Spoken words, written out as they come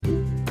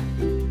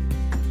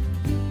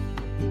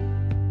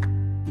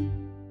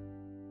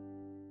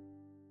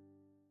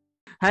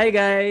Hi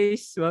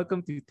guys! Welcome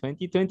to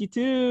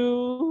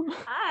 2022!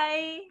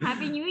 Hi!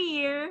 Happy New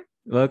Year!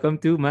 Welcome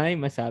to my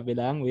Masabi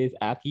Lang with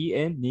Aki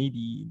and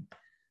Nadine.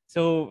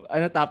 So,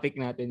 ano topic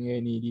natin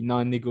ngayon, Nadine?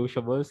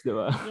 Non-negotiables, di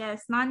ba?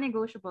 Yes,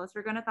 non-negotiables.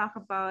 We're gonna talk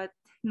about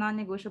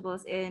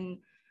non-negotiables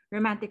in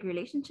romantic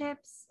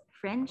relationships,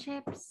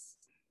 friendships,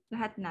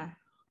 lahat na.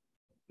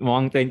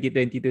 Mukhang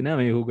 2022 na,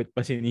 may hugot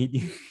pa si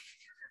Nadine.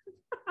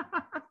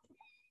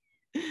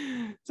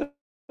 so,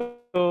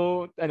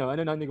 ano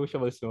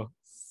non-negotiables mo?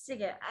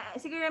 Sige,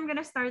 siguro I'm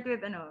gonna start with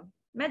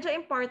medyo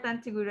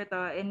important siguro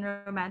to in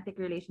romantic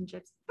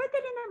relationships. Pwede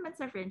rin naman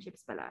sa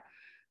friendships pala.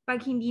 Pag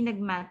hindi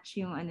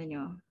nag-match yung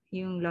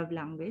yung love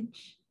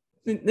language.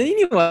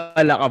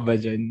 Naniniwala ka ba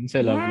dyan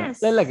sa love language?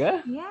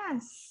 Talaga?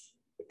 Yes.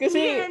 Kasi,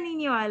 hindi ka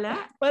naniniwala?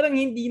 Parang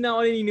hindi na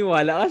ako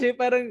naniniwala kasi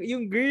parang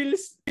yung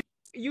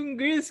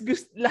girls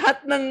gusto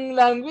lahat ng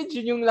language,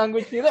 yun yung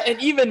language nila and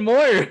even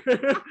more.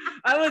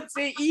 I would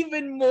say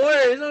even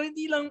more. So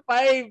hindi lang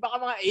 5, baka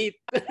mga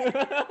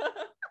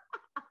 8.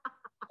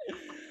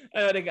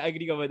 Ano,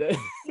 nag-agree ka ba doon?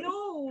 No.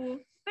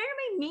 Pero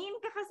may main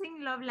ka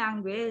kasing love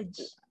language.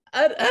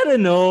 I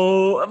don't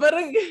know.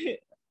 Parang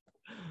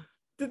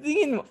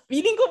tingin mo,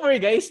 feeling ko for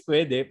guys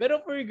pwede, pero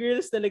for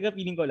girls talaga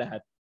feeling ko lahat.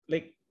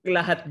 Like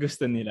lahat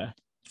gusto nila.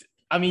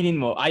 Aminin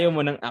mo, ayaw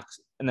mo ng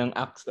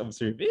acts of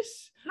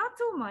service? Not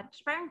too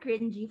much. Parang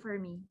cringy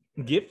for me.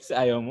 Gifts,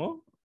 ayaw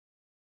mo?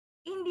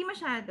 Hindi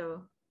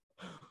masyado.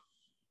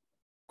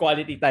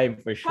 Quality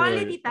time for sure.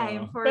 Quality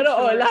time for pero,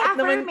 sure. Pero lahat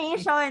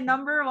affirmation,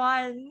 number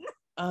 1.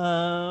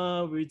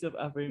 Words of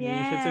affirmation.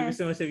 Yes. So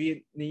gusto mo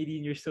sabihin,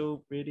 Nadine, you're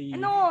so pretty.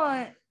 Ano?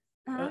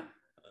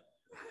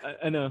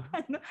 Ano?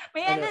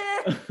 May ano?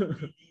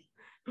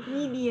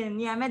 Needy yun.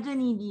 Yeah, medyo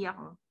needy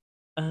ako.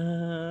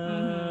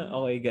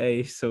 Okay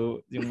guys.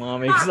 So, yung mga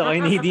may gusto kay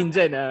Nadine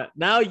dyan,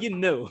 now you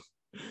know.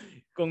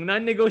 Kung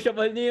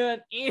non-negotiable niyo yun.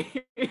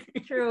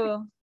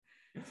 True.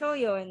 So,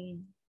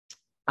 yun.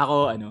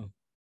 Ako,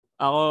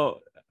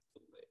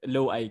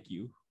 low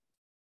IQ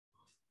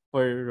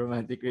for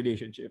romantic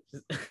relationships.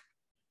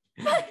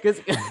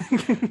 Kasi,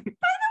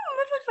 paano mo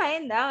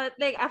ma-find out?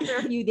 Like, after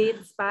a few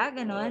dates pa,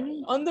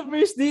 ganon? On the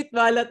first date,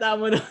 malata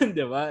mo nun,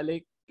 di ba?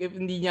 Like, if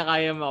hindi niya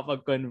kaya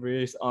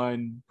makapag-converse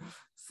on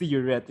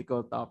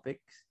theoretical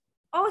topics.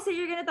 Oh, so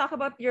you're gonna talk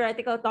about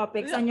theoretical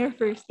topics on your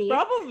first date?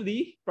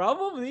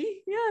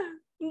 Probably. Yeah.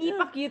 Hindi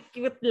pa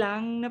cute-cute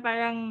lang na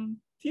parang...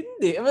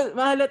 Hindi.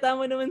 Mahalata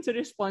mo naman sa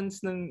response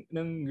ng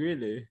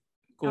girl eh.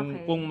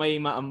 Kung may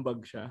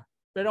maambag siya.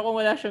 Pero kung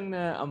wala siyang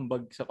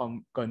naambag sa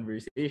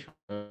conversation,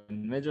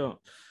 medyo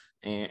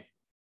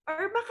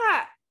Or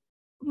baka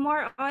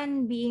more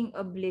on being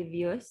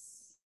oblivious?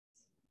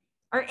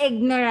 Or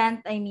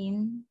ignorant, I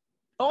mean.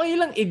 Okay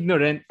lang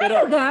ignorant,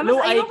 pero low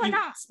IQ,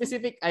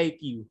 specific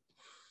IQ.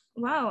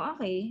 Wow,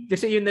 okay.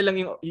 Kasi yun na lang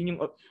yung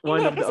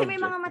one of the kasi object. May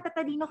mga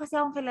matatalino kasi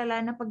akong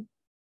kilala na pag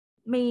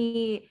may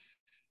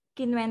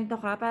kinwento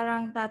ka,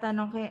 parang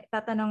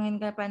tatanungin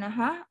ka pa na,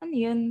 ano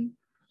yun?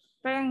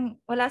 Parang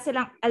wala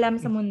silang alam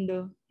sa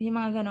mundo. Yung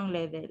mga ganong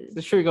level.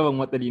 So sure ka bang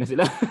matalino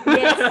sila?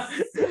 Yes.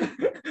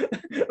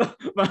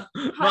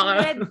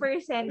 100%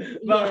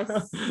 yes.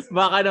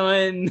 Baka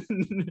naman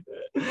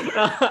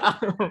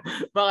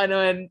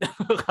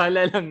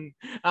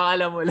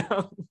akala mo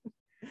lang.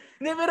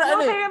 Hindi, pero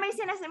pero may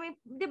sinasabi,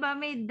 di ba,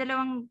 may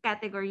dalawang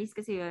categories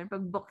kasi yun.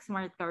 Pag book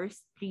smart ka or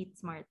street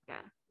smart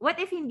ka. What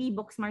if hindi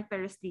book smart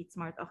pero street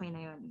smart? Okay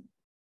na yun.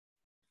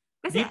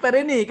 Kasi, di pa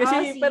rin eh.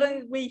 Kasi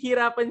parang may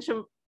hirapan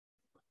siya.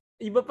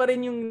 Iba pa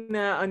rin yung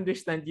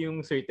na-understand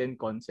yung certain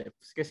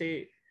concepts.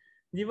 Kasi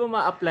di ba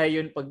ma-apply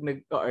yun pag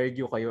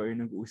nag-argue kayo or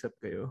nag-uusap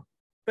kayo?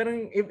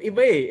 Parang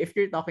iba eh. If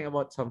you're talking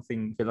about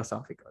something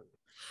philosophical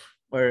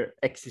or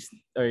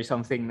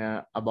something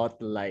na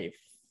about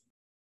life.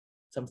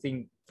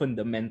 Something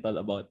fundamental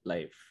about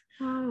life.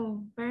 Wow.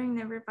 Parang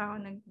never pa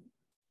ako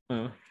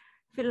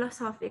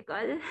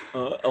philosophical.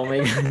 Oh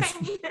my God.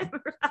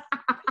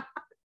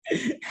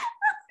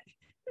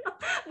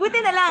 Buti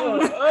na lang.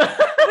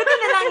 Buti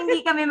na lang hindi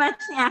kami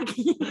match ni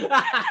Aki.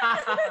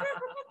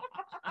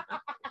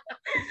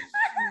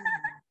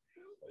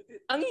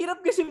 Ang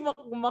hirap kasi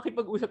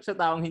makipag-usap sa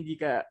taong hindi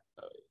ka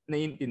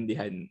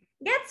naiintindihan.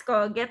 Gets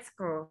ko.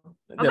 Diba?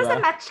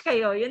 Basta match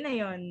kayo, yun na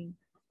yun.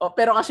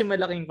 Pero kasi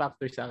malaking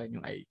factor sa akin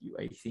yung IQ,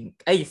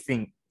 I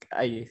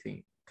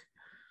think.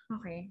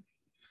 Okay.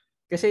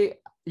 Kasi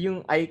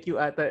yung IQ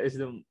ata is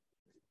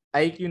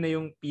IQ na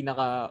yung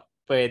pinaka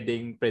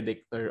pwedeng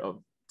predictor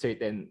of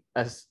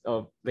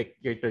like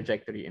your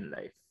trajectory in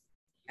life.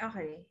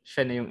 Okay.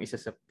 Siya na yung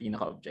isa sa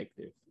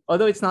pinaka-objective.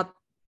 Although it's not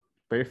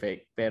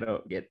perfect,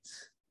 pero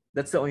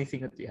that's the only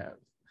thing that we have.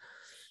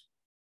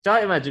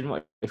 Tsaka imagine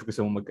mo if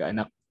gusto mong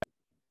magkaanak,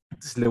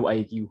 low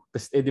IQ.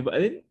 Tapos, di ba,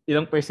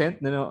 ilang percent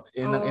ng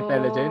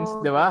intelligence,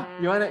 di ba? Yes.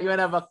 You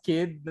wanna have a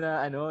kid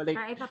na, like,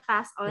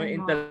 ipapass on may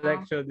mo.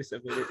 Intellectual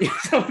disability.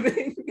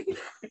 Something.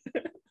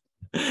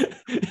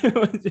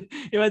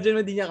 Imagine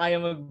mo, di niya kaya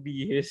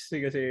magbihis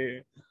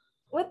kasi...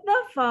 What the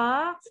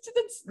fuck?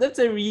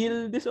 That's a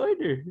real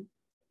disorder.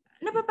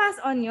 Napapass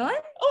on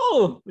yun?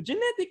 Oo,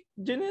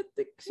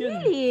 genetics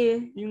yun.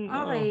 Really? Yung,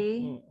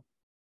 okay.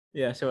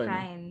 Yeah, so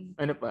Fine.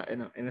 Ano pa?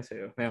 Ano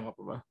sa'yo? Mayroon ka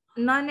pa ba?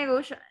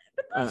 Non-negotiable.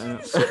 Ba't mo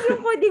siniship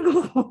yung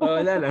kodigo ko?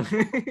 Wala lang.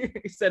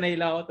 Sanay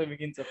lang ako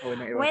tumingin sa phone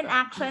ng iba. When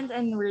actions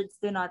and words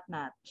do not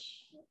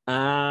match.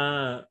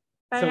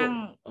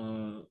 Parang,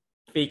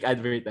 fake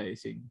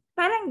advertising.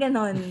 Parang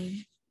ganon.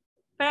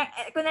 Parang,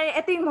 kunwari,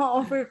 ito yung mga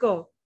offer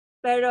ko.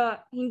 Pero,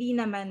 hindi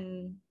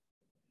naman.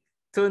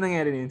 So,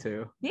 nangyari na yun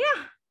sa'yo?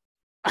 Yeah.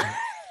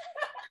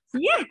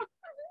 Yeah.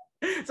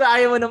 So,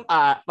 ayaw mo ng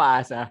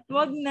paasa?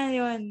 Wag na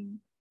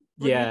yun.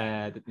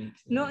 Yeah, that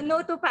makes sense. No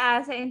to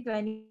paasa in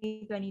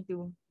 2022.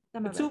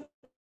 Tama ba? So,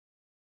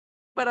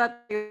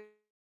 parati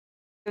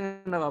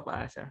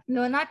napapaasa.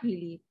 No, not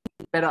really.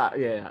 Pero,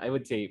 yeah, I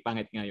would say,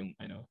 pangit nga yung,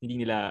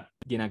 hindi nila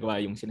ginagawa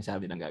yung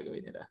sinasabi nilang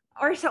gagawin nila.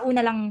 Or sa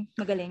una lang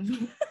magaling.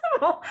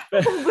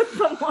 Good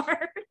pa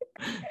more.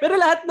 Pero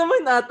lahat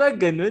naman ata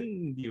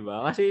ganun, di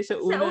ba? Kasi sa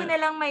una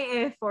lang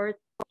may effort.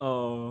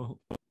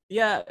 Oh.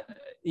 Yeah.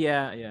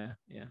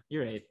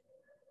 You're right.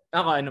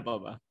 Ako, ano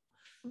pa ba?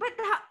 But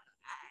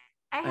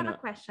I have a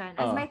question.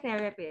 As my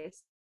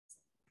therapist,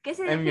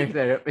 kasi I'm your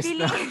therapist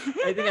now.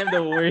 I think I'm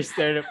the worst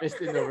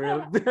therapist in the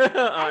world.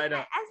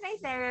 As my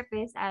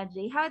therapist,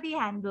 Ajay, how do you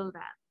handle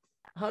that?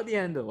 How do you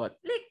handle what?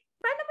 Like,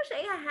 paano mo siya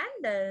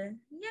i-handle?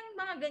 Yung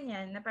mga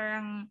ganyan na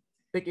parang...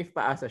 Like, if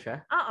paasa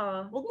siya?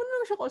 Oo. Huwag mo na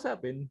lang siya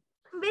kausapin.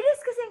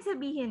 Bilis kasing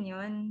sabihin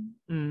yun.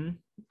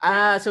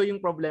 So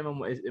yung problema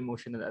mo is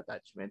emotional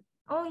attachment.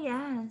 Oh,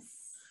 yes.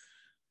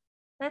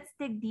 Let's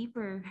dig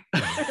deeper.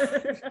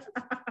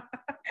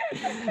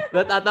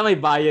 Ata may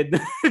bayad.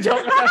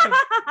 Joke lang.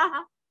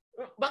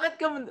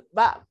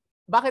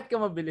 Bakit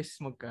ka mabilis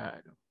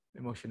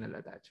emotional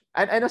attachment?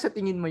 Ano sa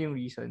tingin mo yung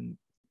reason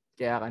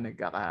kaya ka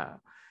nagkaka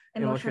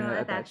emotional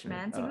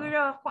attachment?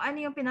 Siguro kung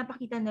ano yung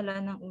pinapakita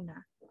nila ng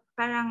una.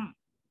 Parang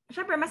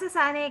syempre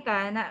masasanay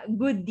ka na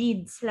good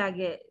deeds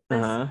lagi.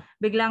 Tapos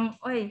biglang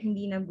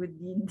hindi na good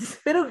deeds.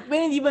 Pero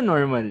hindi ba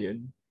normal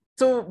yun?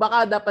 So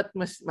baka dapat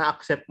mas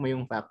ma-accept mo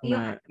yung fact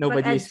na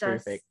nobody is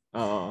perfect.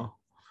 Oo.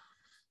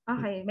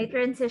 Okay, may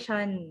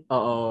transition.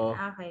 Oo.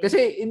 Okay.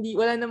 Kasi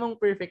wala namang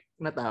perfect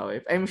na tao.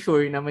 I'm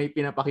sure na may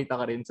pinapakita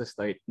ka rin sa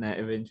start na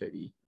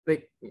eventually.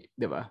 Like,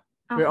 di ba?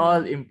 Okay. We're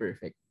all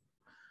imperfect.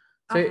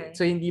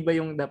 So hindi ba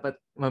yung dapat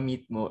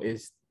ma-meet mo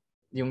is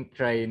yung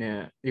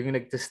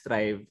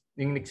nagsistrive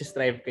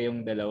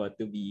kayong dalawa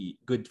to be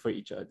good for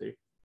each other?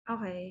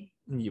 Okay.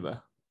 Hindi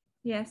ba?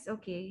 Yes,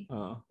 okay.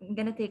 I'm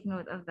gonna take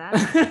note of that.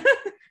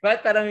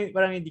 But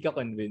parang hindi ka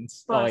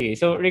convinced. Okay,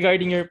 so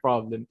regarding your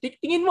problem,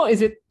 tingin mo,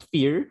 is it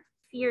fear?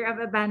 Fear of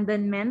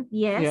abandonment,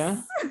 yes.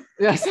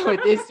 Yeah, so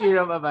it is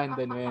fear of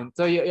abandonment.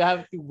 So you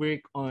have to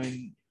work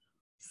on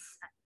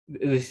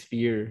this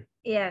fear.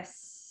 Yes.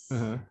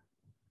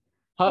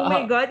 Oh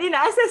my God,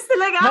 ina-assess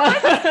talaga ako.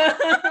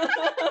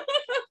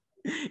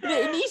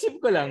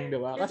 Iniisip ko lang,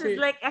 diba? This is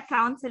like a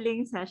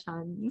counseling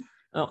session.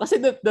 Kasi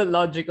the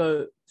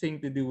logical thing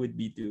to do would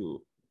be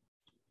to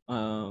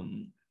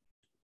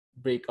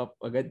break up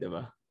agad,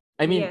 diba?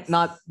 I mean,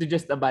 not to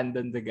just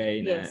abandon the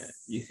guy na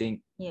you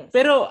think. Yes.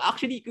 Pero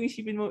actually, kung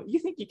isipin mo, you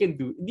think you can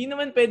do. Hindi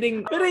naman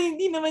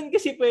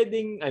kasi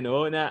pwedeng,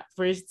 na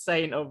first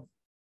sign of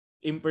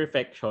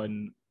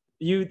imperfection,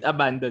 you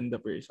abandon the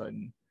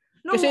person.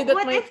 No, kasi that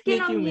what might if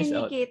make you miss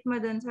out. Communicate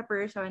mo dun sa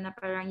person na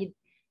parang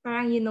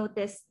you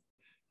notice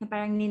na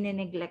parang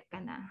nine-neglect ka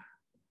na.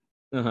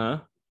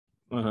 And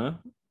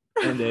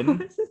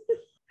then,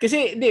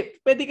 kasi,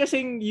 pwede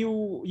kasing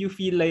you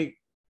feel like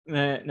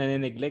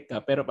na-neglect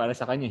ka, pero para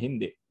sa kanya,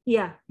 hindi.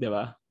 Yeah.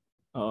 Diba?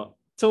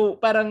 So,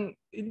 parang,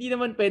 hindi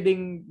naman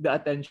pwedeng the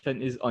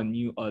attention is on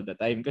you all the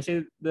time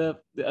kasi the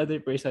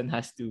other person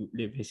has to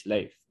live his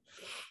life.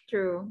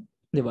 True.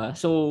 Diba?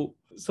 So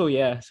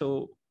yeah.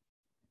 So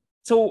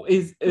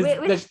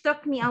which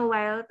took me a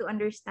while to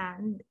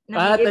understand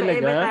na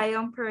iba-iba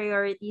tayong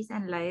priorities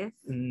in life.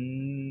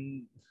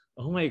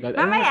 Oh my God.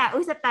 Mamaya,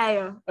 usap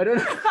tayo. I don't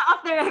know.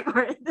 Off the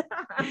record.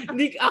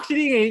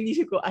 Actually, ngayon,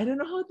 isip ko, I don't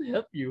know how to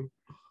help you.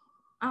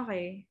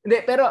 Okay.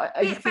 Hindi, pero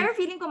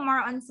feeling ko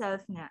more on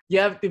self nga. You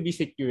have to be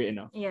secure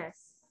enough.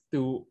 Yes.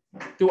 To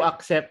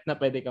accept na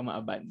pwede ka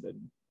ma-abandon.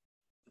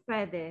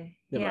 Pwede.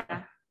 Diba?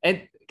 Yeah.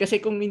 And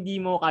kasi kung hindi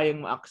mo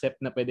kayang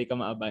ma-accept na pwede ka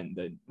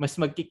ma-abandon, mas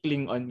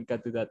magkikling on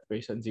ka to that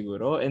person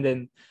siguro. And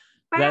then,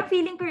 parang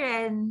feeling ko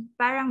rin,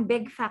 parang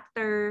big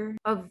factor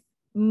of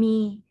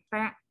me,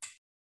 parang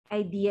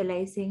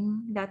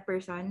idealizing that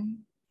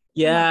person.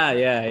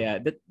 Yeah.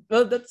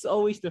 That's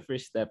always the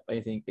first step,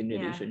 I think, in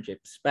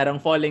relationships. Parang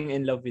falling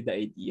in love with the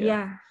idea.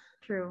 Yeah,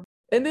 true.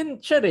 And then,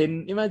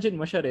 imagine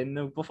mo siya rin,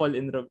 nagpo-fall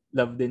in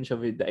love din siya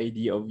with the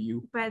idea of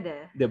you.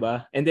 Pwede.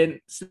 Diba? And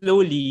then,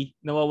 slowly,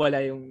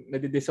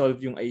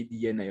 nadidissolve yung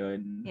idea na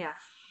yun. Yeah.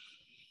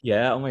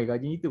 Yeah, oh my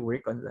God, you need to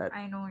work on that.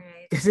 I know,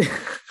 right? Kasi,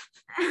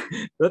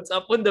 that's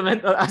a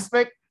fundamental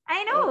aspect.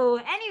 I know.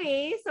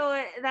 Anyway, so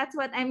that's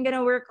what I'm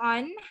gonna work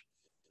on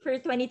for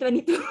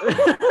 2022.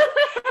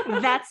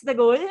 That's the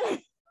goal.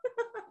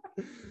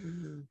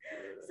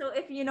 So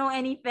if you know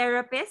any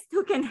therapist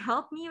who can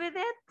help me with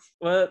it.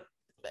 Well,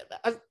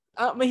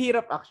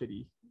 mahirap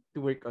actually to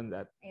work on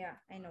that. Yeah,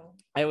 I know.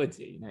 I would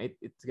say na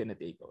it's gonna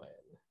take a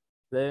while.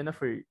 Lalo na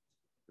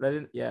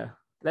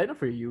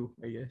for you,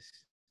 I guess.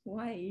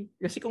 Why?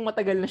 Kasi kung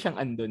matagal na siyang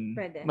andun,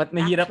 Pwede.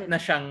 mahirap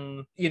na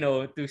siyang,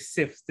 to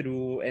sift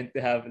through and to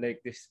have like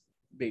this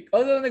break.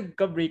 Although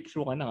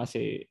nagka-breakthrough ka na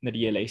kasi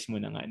na-realize mo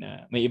na nga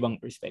na may ibang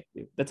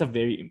perspective. That's a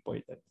very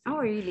important thing.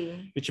 Oh,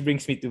 really? Which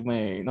brings me to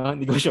my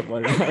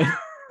non-negotiable.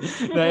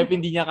 Na if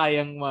hindi niya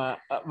kayang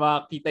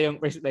makita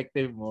yung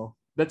perspective mo,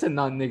 that's a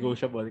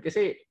non-negotiable.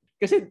 Kasi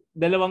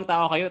dalawang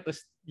tao kayo,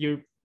 tapos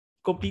you're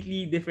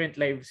completely different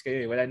lives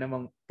kayo. Wala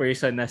namang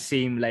person na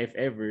same life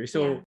ever.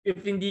 So, if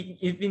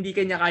hindi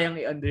kanya kayang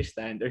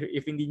i-understand or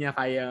if hindi niya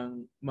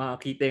kayang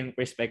makita yung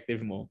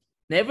perspective mo,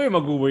 never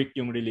mag-work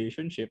yung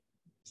relationship.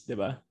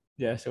 Diba?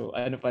 Yeah, so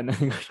ano pa na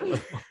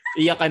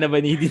iyak ka na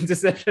ba din sa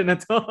session na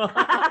to?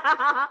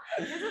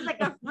 This is like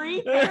a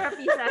free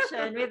therapy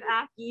session with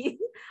Aki.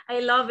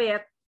 I love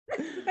it.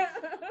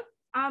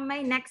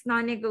 My next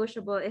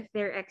non-negotiable, if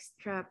they're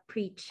extra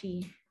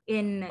preachy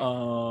in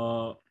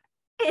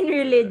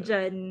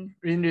religion.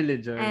 In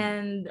religion.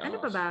 And ano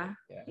pa ba?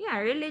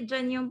 Yeah,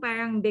 religion yung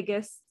parang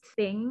biggest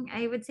thing,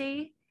 I would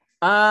say.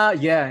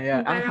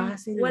 Yeah. Parang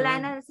wala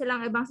na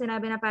silang ibang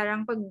sinabi na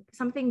parang pag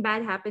something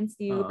bad happens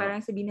to you,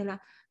 parang sabihin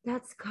nila,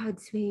 that's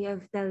God's way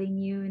of telling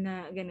you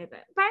na ganito.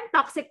 Parang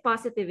toxic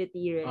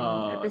positivity rin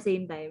at the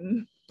same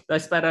time.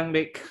 Tapos parang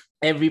like,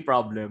 every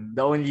problem,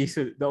 the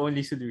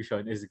only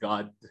solution is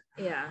God.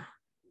 Yeah.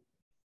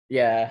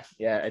 Yeah,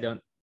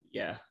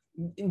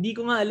 hindi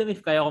ko nga alam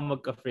if kaya ko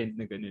magka-friend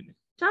na ganun.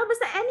 Tsaka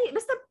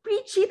basta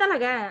preachy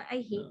talaga.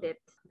 I hate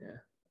it. Yeah,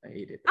 I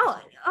hate it.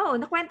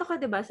 Nakwento ko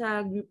 'di ba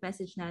sa group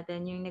message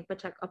natin yung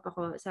nagpa-check up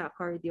ako sa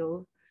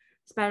cardio.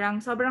 Parang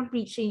sobrang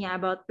preachy niya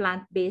about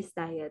plant-based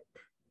diet.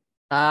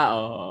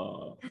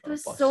 Oo. That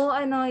was so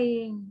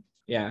annoying.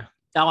 Yeah.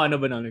 Ako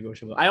ano ba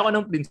non-negotiable? Ayoko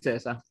ng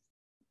prinsesa.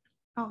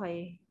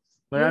 Okay.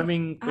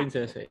 Maraming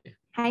prinsesa eh.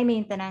 High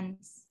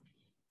maintenance.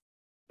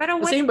 Pero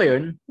same ba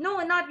yun? No,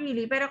 not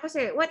really. Pero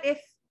kasi, what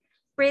if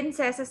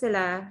prinsesa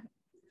sila,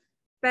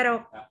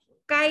 pero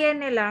kaya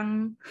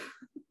nilang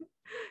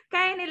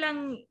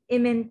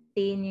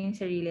i-maintain yung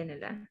sarili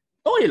nila?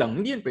 Okay lang.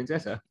 Hindi yun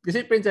prinsesa.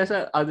 Kasi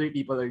prinsesa, other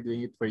people are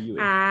doing it for you.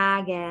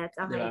 Gets.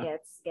 Okay, diba?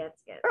 Gets.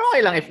 Pero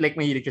okay lang if like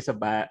mahilig ka sa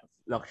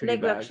luxury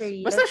bags.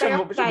 Luxury. Basta siya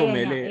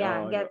bumili.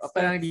 Gets.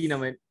 Parang hindi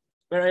naman.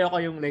 Pero ayoko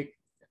yung like,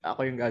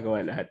 ako yung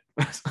gagawa lahat.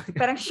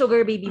 Parang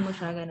sugar baby mo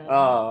siya, gano'n.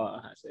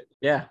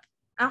 Yeah.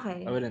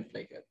 Okay. I wouldn't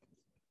like it.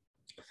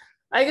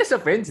 I guess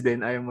sa friends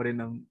din, ayaw mo rin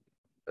ng,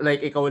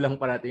 like, ikaw lang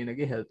parati yung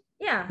nag-help.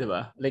 Yeah.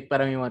 Diba? Like,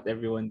 parang you want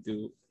everyone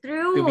to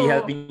be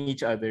helping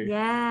each other.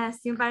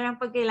 Yes. Yung parang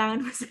pag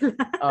kailangan mo sila.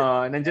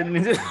 Nandyan.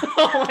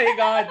 Oh my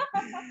God.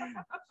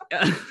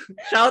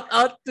 Shout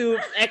out to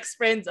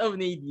ex-friends of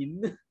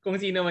Nadine. Kung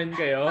sino man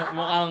kayo.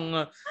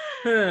 Mukhang...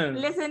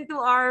 Listen to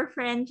our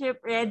Friendship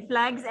Red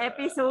Flags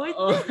episode.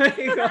 Oh my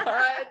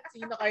God.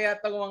 Sino kaya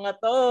tong mga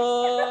to?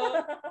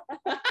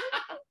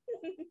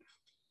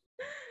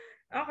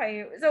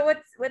 Okay. So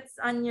what's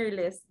on your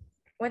list?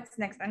 What's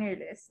next on your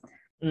list?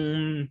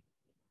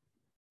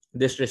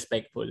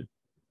 Disrespectful.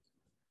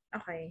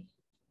 Okay.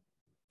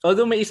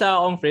 Although may isa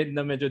akong friend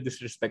na medyo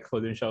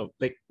disrespectful din siya.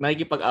 Like,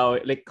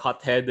 nakikipag-away, like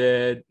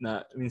hot-headed,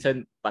 na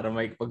minsan parang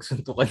may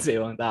pagsuntukan sa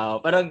ibang tao.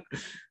 Parang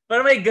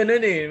may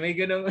ganun eh. May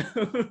ganun.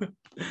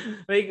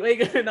 may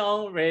ganun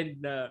akong friend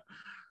na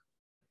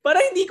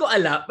parang hindi ko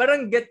alam.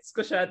 Parang gets ko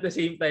siya at the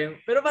same time.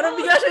 Pero parang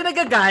bigla siya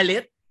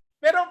nagagalit.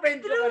 Pero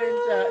friend ko pa rin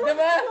siya.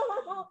 Diba?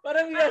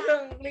 Parang bigla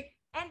siyang like,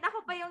 and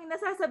ako pa yung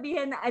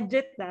nasasabihan na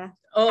adjit na.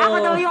 Ako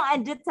daw yung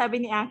adjit,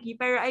 sabi ni Aki.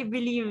 Pero I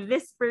believe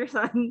this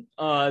person.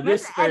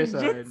 This person.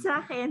 Adjit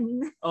sa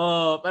akin.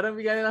 Parang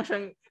bigla na lang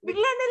siyang...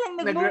 Bigla na lang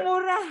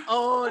nagmumura.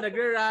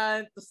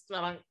 Nag-rant. Tapos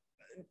parang...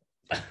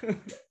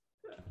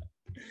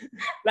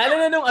 Lalo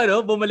na nung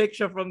bumalik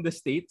siya from the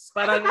States.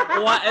 Parang,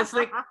 it's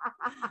like,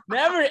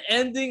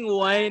 never-ending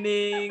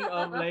whining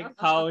of like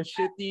how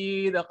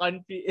shitty the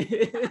country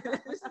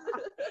is.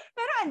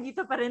 Pero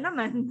andito pa rin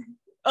naman.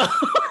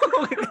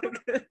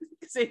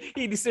 Kasi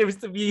he deserves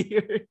to be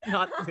here,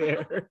 not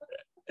there.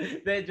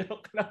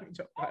 Joke lang.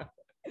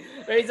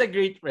 But he's a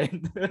great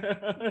friend.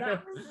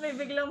 May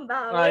biglang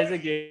bawi. He's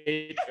a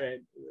great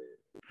friend.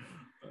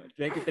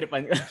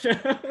 Nakitripan ka siya.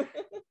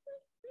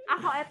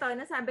 Ako,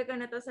 nasabi ko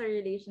na to sa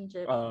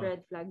relationship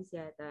red flags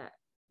yata.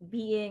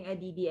 Being a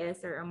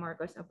DDS or a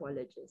Marcos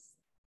apologist.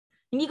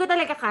 Hindi ko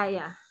talaga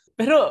kaya.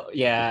 Pero,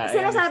 yeah.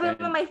 Sinasabi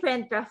mo my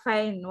friend ka,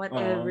 fine,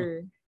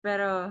 whatever.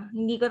 Pero,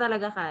 hindi ko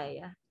talaga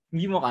kaya.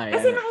 Hindi mo kaya?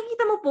 Kasi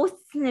nakikita mo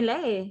posts nila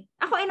eh.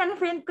 Ako,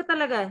 friend ko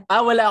talaga.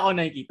 Wala ako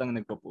nakikitang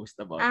nagpo-post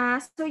about.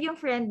 So yung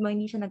friend mo,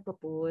 hindi siya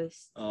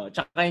nagpo-post.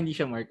 Tsaka hindi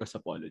siya Marcos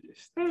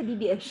apologist. Pero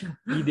DDS siya.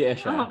 DDS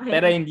siya. Okay.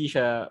 Pero hindi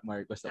siya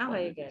Marcos apologist.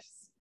 Okay, guess.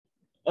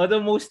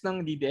 Although most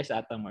ng DDS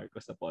ata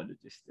Marcos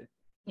apologist eh.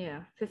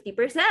 Yeah, 50%.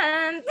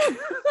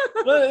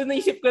 Well,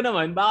 naisip ko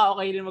naman, baka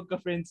okay rin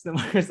magka-friends na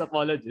Marcos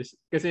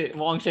apologist. Kasi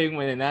mukhang siya yung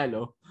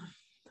mananalo.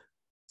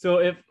 So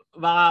if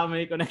baka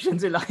may connection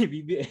sila kay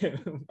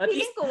BBM. At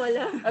least ko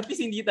wala. At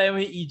least hindi tayo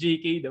may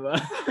EJK, diba?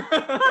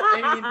 I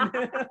mean,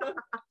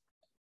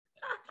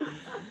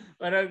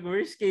 parang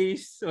worst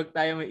case, wag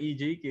tayo may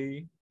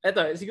EJK.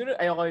 Eto, siguro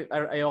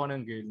ayoko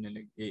ng girl na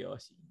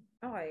nag-AOC.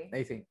 Okay.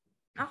 I think.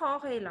 Ako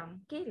okay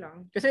lang. Okay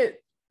lang. Kasi,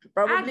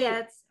 probably...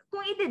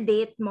 Kung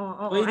iti-date mo,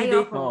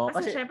 ayoko.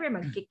 Kasi syempre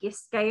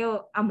magkikiss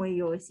kayo, amoy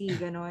yosi,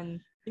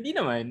 ganon. Hindi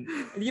naman.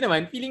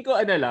 Feeling ko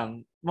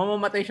lang,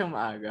 mamamatay siyang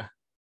maaga.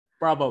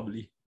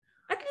 Probably.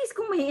 At least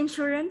kung may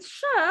insurance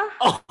siya.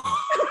 Oh.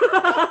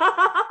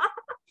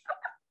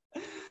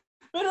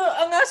 Pero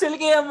ang hassle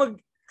kaya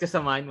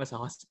magkasamahan mo sa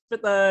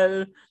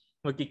hospital,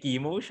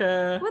 magkikimo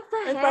siya. What the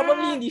heck? And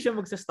probably hindi siya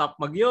magsa-stop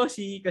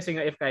magyosi kasi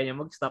nga if kaya niya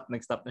mag-stop,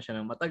 nag-stop na siya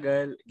ng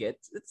matagal.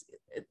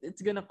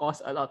 It's gonna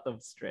cause a lot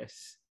of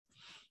stress.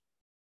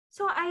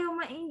 So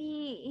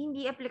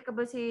hindi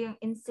applicable sa yung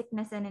in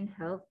sickness and in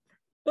health?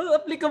 Well,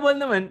 applicable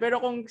naman. Pero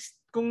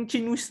kung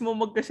chinus mo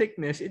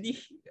magka-sickness, edi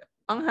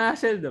ang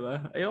hassle,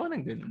 diba? Ayoko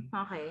nang ganun.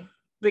 Okay.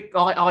 Like,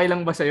 okay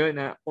lang ba sa'yo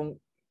na kung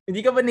hindi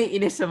ka ba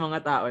naiinis sa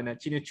mga tao na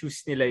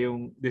chino-choose nila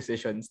yung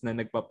decisions na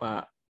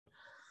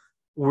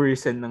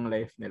nagpapa-worsen ng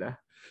life nila?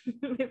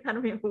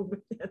 Paano may hugot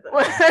nito?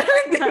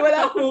 Hindi,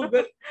 wala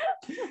hugot.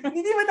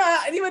 Hindi ba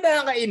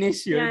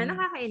nakakainis yun? Yeah,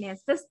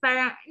 nakakainis. Tapos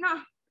parang,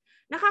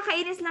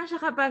 nakakainis lang siya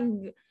kapag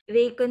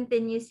they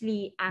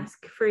continuously ask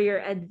for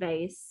your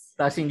advice.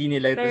 Tapos hindi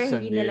nila pero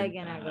hindi nila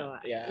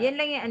ginagawa. Yeah. Yan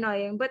lang yung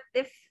annoying. But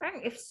if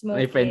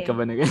smoking... May friend ka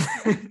ba na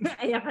gano'n?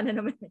 Ayan ka na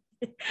naman.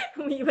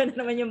 Umiiba na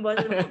naman yung boss.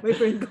 May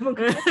friend ka ba?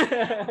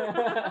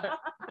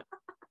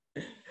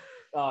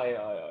 Okay.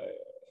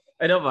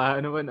 Ano ba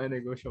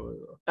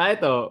negotiable?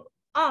 Ito.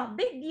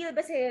 Big deal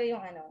ba sa'yo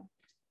yung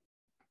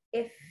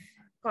if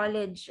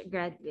college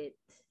graduate?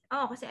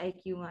 Kasi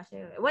IQ nga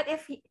siya. What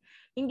if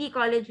hindi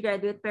college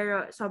graduate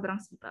pero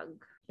sobrang sipag?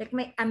 Like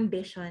may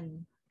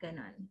ambition.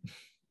 Ganon.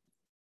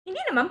 Hindi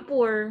naman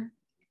poor.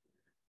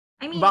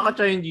 I mean, bakit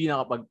siya hindi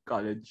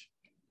nakapag-college?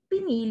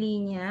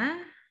 Pinili niya.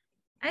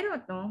 I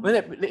don't know.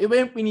 Well, iba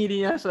yung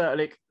pinili niya sa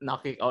like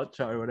knock out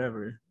siya or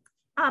whatever.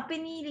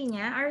 Pinili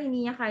niya or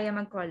hindi niya kaya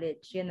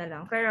mag-college. Yun na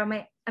lang. Pero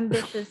may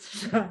ambitious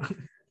siya.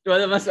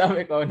 Wala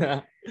masabi ko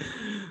na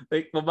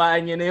like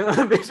babaan niya na yung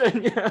ambition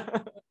niya.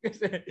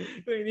 Kasi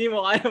kung hindi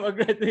mo kaya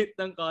mag-graduate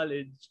ng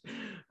college.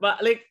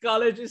 But like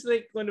college is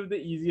like one of the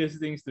easiest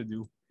things to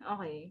do.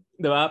 Okay.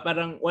 Diba?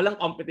 Parang walang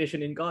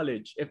competition in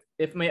college.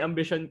 If may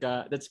ambition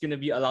ka, that's gonna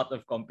be a lot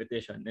of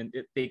competition and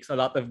it takes a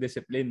lot of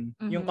discipline.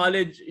 Mm-hmm. Yung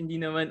college, hindi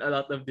naman a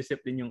lot of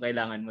discipline yung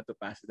kailangan mo to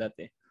pass that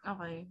eh.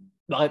 Okay.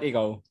 Bakit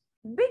ikaw?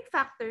 Big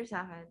factor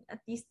sa akin.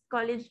 At least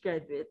college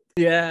graduate.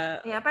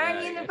 Yeah. Yeah,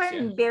 parang yun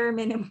parang bare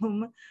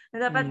minimum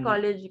na dapat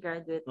college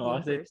graduate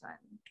yung person.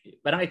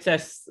 Parang it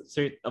says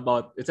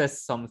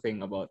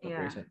something about the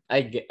person.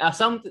 I get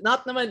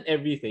not naman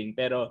everything,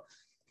 pero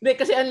hindi,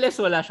 kasi unless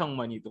wala siyang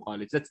money to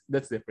college,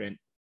 that's different.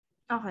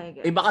 Okay,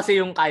 good. Iba kasi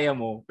yung kaya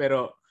mo,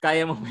 pero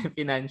kaya mo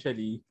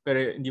financially,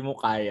 pero hindi mo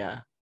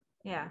kaya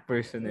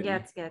personally.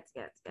 Gets.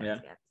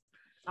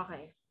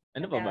 Okay.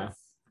 Ano pa ba?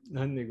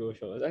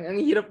 Non-negotiable.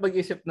 Ang hirap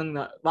mag-isip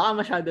baka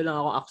masyado lang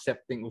ako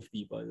accepting of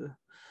people.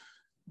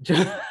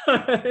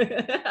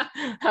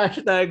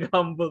 Hashtag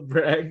humble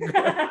brag.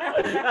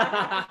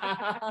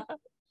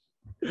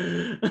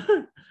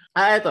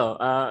 Ito,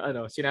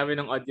 sinabi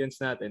ng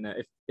audience natin na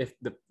if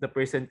the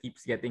person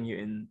keeps getting you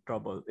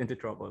into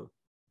trouble,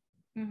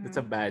 that's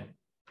a bad.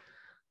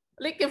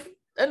 Like if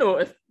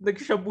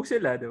nagshabu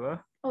sila, di ba?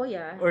 Oh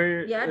yeah.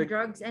 Or like,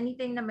 drugs,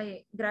 anything na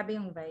may grabe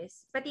yung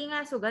vice. Pati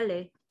nga sugal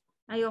eh.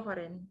 Ayoko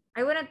rin.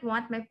 I wouldn't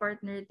want my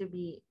partner to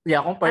be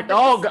kung partner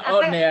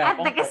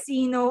at the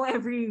casino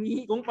every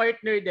week. Kung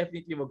partner,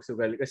 definitely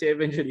magsugal kasi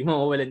eventually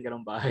mawawalan ka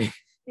ng bahay.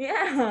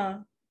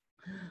 Yeah.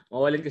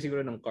 Mawalan ka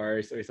siguro ng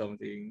cars or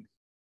something.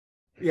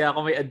 Yeah,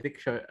 kung may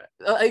addiction.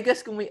 I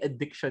guess kung may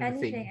addiction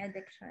anything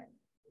addiction.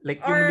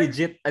 Like yung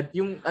legit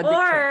yung addiction.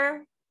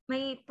 Or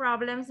may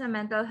problems sa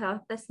mental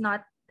health that's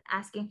not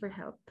asking for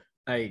help.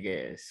 I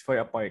guess. For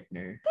a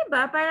partner.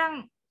 Diba?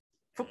 Parang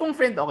kung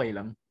friend, okay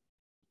lang.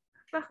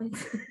 Bakit?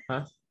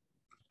 Huh?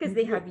 Because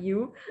they have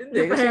you?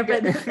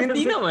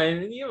 Hindi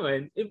naman.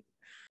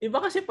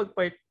 Iba kasi pag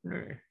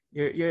partner,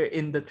 you're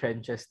in the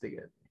trenches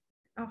together.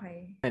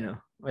 Okay.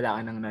 Wala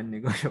ka nang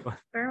non-negotiable.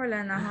 Pero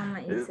wala na akong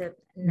maisip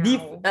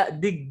now.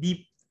 Dig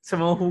deep sa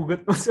mga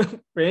hugot mo sa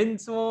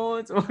friends mo,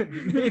 sa mga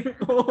date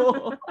mo.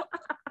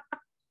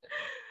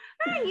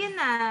 Parang yun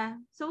na.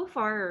 So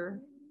far.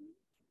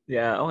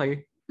 Yeah,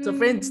 okay. So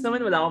friends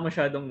naman, wala akong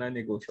masyadong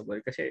non-negotiable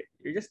kasi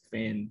you're just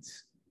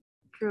friends.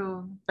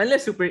 True.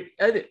 Unless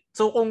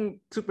kung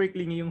super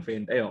clingy yung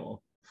friend,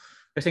 ayoko.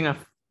 Kasi nga,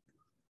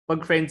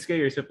 pag friends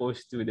kayo, you're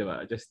supposed to, di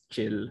ba, just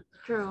chill.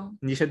 True.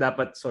 Hindi siya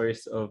dapat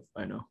source of,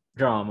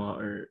 drama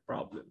or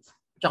problems.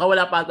 Tsaka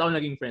wala pa ako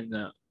naging friend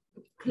na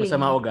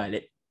masama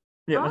ugali.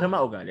 Yeah,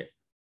 masama ugali.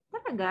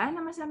 Talaga?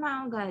 Na masama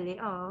ang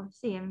ugali? Oh,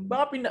 same.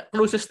 Baka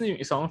closest na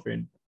yung isang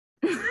friend.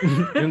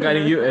 Yung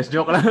galing US.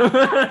 Joke lang.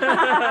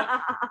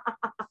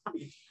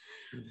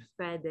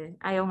 Pwede.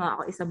 Ayaw nga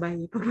ako isabay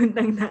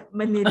papuntang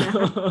Manila.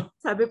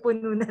 Sabi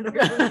puno na ng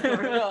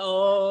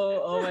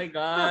oh my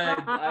God.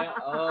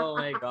 Oh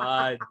my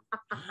God.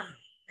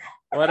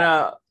 What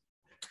a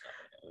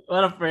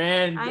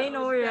friend. I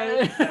know,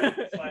 right?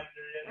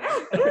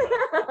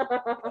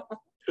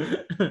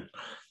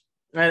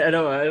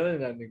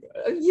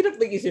 Ang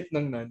hirap nag-isip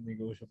ng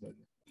non-negotiable.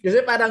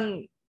 Kasi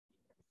parang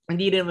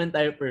hindi naman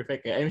tayo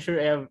perfect eh. I'm sure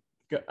I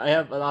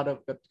have a lot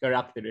of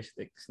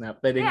characteristics na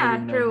pwedeng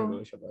maging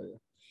non-negotiable.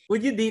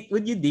 Would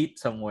you date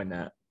someone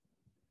na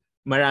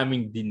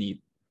maraming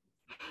dinate?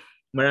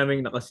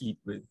 Maraming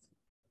nakasleep with?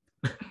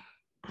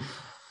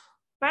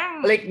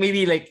 Parang, like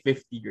maybe like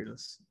 50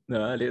 girls.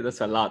 No,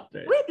 that's a lot,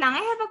 right? Wait lang,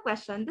 I have a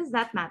question. Does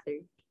that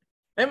matter?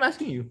 I'm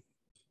asking you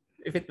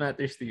if it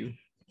matters to you.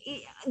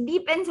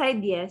 Deep inside,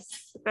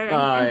 yes. Pero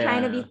I'm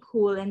trying to be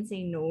cool and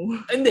say no.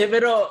 Hindi,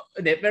 pero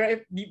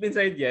if deep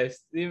inside,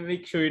 yes,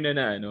 make sure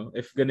na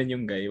if ganun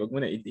yung guy, wag mo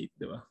na i-date,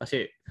 di ba?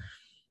 Kasi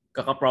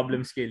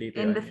kaka-problems kayo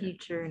later in the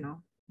future, no?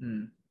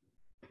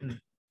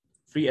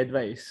 Free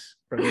advice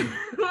from me.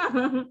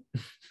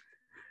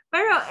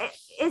 Pero,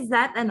 is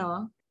that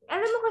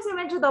alam mo kasi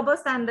medyo double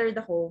standard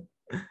ako.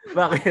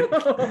 Bakit?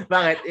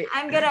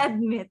 I'm gonna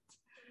admit.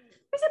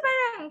 Kasi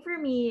parang, for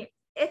me,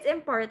 it's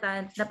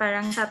important na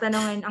parang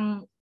tatanungin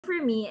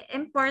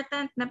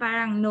important na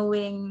parang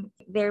knowing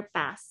their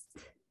past.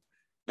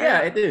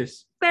 Yeah, it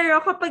is.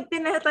 Pero kapag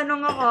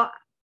tinatanong ako,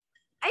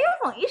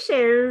 ayokong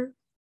i-share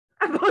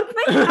about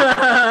my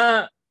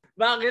past.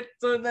 Bakit?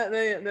 So,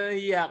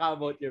 nahihiya ka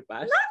about your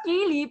past? Not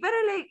really, pero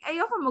like,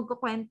 ayoko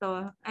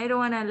magkukwento. I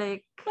don't wanna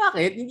like...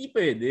 Bakit? Hindi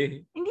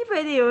pwede. Hindi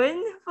pwede yun?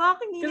 Fuck,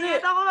 hindi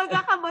na ako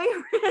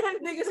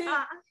magkaka-boyfriend. Hindi kasi,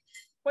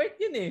 part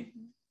yun eh.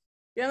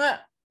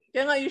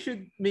 Kaya nga you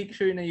should make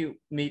sure na you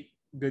make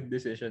good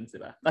decisions,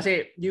 diba?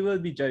 Kasi you will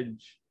be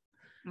judged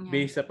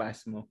based sa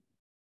past mo.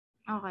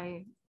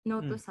 Okay.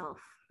 Note to self.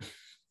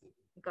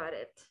 Got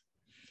it.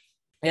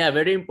 Yeah,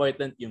 very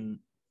important yung...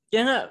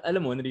 Kaya nga,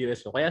 alam mo,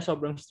 nare-realize ko, kaya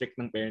sobrang strict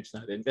ng parents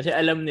natin. Kasi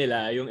alam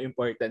nila yung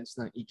importance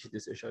ng each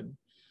decision.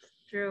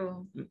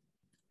 True.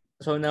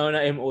 So now na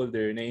I'm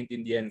older,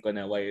 naiintindihan ko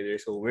na why they're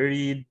so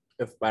worried.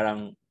 If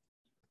parang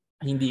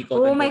hindi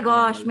ko... Oh my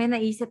gosh, may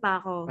naisip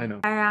ako.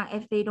 Ano? Parang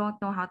if they don't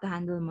know how to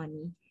handle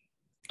money.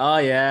 Oh,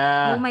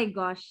 yeah. Oh my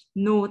gosh.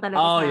 No talaga.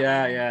 Oh,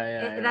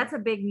 yeah. That's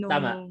a big no.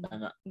 Tama.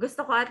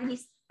 Gusto ko at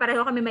least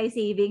pareho kami may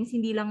savings.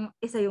 Hindi lang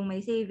isa yung may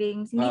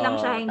savings. Hindi lang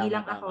siya, hindi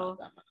lang ako.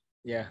 Tama.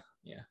 Yeah.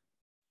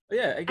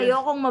 Yeah, I guess.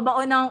 Ayokong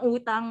mabaon ng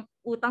utang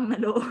na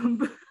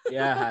loob.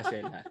 Yeah,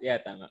 hassle. Yeah,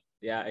 tama.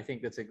 Yeah, I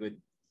think that's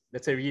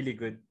a really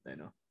good,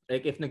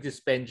 like if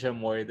nag-spend siya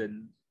more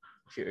than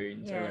she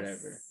earns or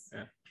whatever.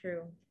 Yeah.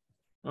 True.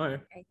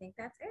 Okay. I think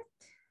that's it.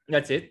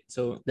 That's it.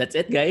 So, that's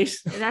it, guys.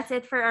 That's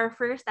it for our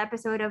first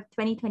episode of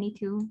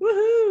 2022.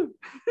 Woohoo!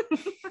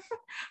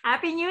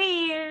 Happy New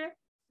Year!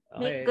 Okay.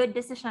 Make good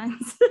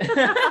decisions.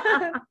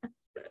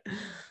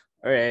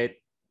 All right.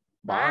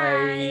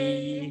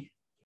 Bye.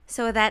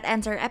 So that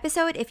ends our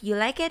episode. If you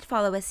like it,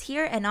 follow us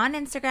here and on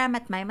Instagram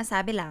at May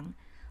Masabi Lang.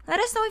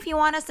 Let us know if you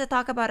want us to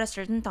talk about a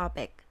certain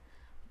topic.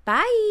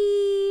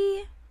 Bye!